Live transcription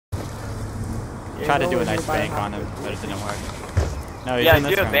Tried to do a nice bank on him, but it didn't work. No, he's Yeah, in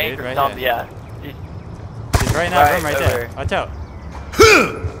this do a room, bank dude, or right something, here. yeah. He's right in that room right over. there. Watch out.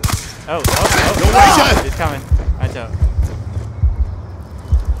 Oh, he's coming. Watch out.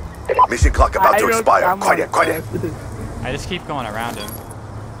 Mission clock about to expire. Quiet. I just keep going around him.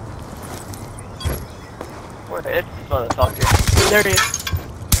 Where is this motherfucker? There he is.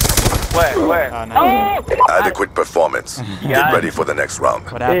 Where? Oh, no. Adequate performance. Get ready for the next round.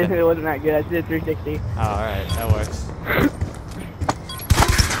 What happened? It wasn't that good. I did 360. Oh, alright. That works.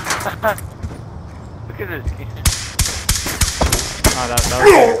 Look at this. Oh, that was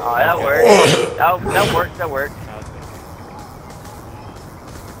Oh, that worked. That worked. That was good.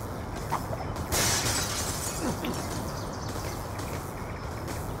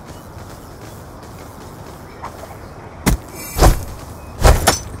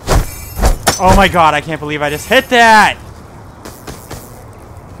 Oh my god, I can't believe I just hit that!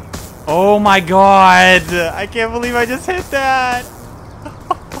 Oh my god! I can't believe I just hit that!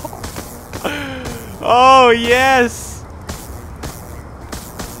 Oh yes!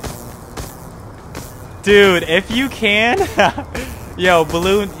 Dude, if you can... Yo,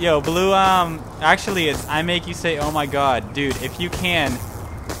 Blue, actually it's I make you say oh my god. Dude, if you can,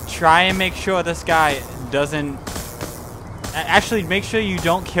 try and make sure this guy doesn't... Actually, make sure you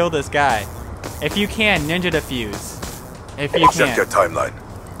don't kill this guy. If you can, ninja defuse. If you Check your can. timeline.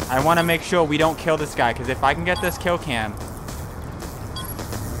 I want to make sure we don't kill this guy, because if I can get this kill cam...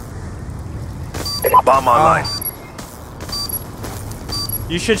 Bomb online.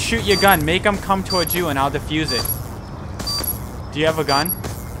 You should shoot your gun. Make him come towards you and I'll defuse it. Do you have a gun?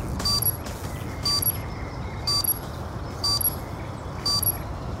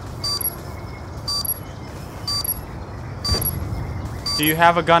 Do you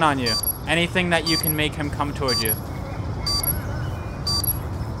have a gun on you? Anything that you can make him come towards you.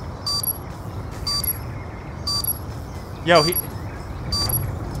 Yo, he...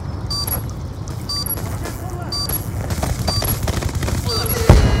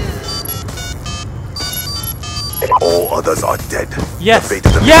 All others are dead. Yes! The fate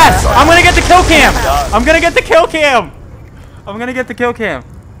of the Yes! man I'm gonna get the kill cam! I'm gonna get the kill cam! I'm gonna get the kill cam.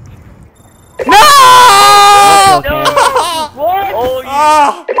 No!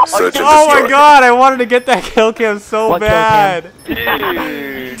 Oh, Search and Oh my destroy. god, I wanted to get that kill cam so What kill bad. dude.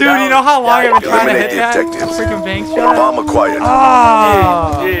 Dude, you know how long I've been trying to hit Eliminate the that? objectives. Freaking Bankshot. Bomb acquired.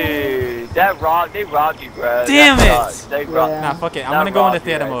 Oh! Dude, they robbed you, bro. Damn That it. sucks. They robbed. Nah, fuck it. I'm That gonna go into robbed you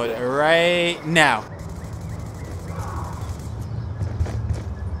theater right mode there. right now.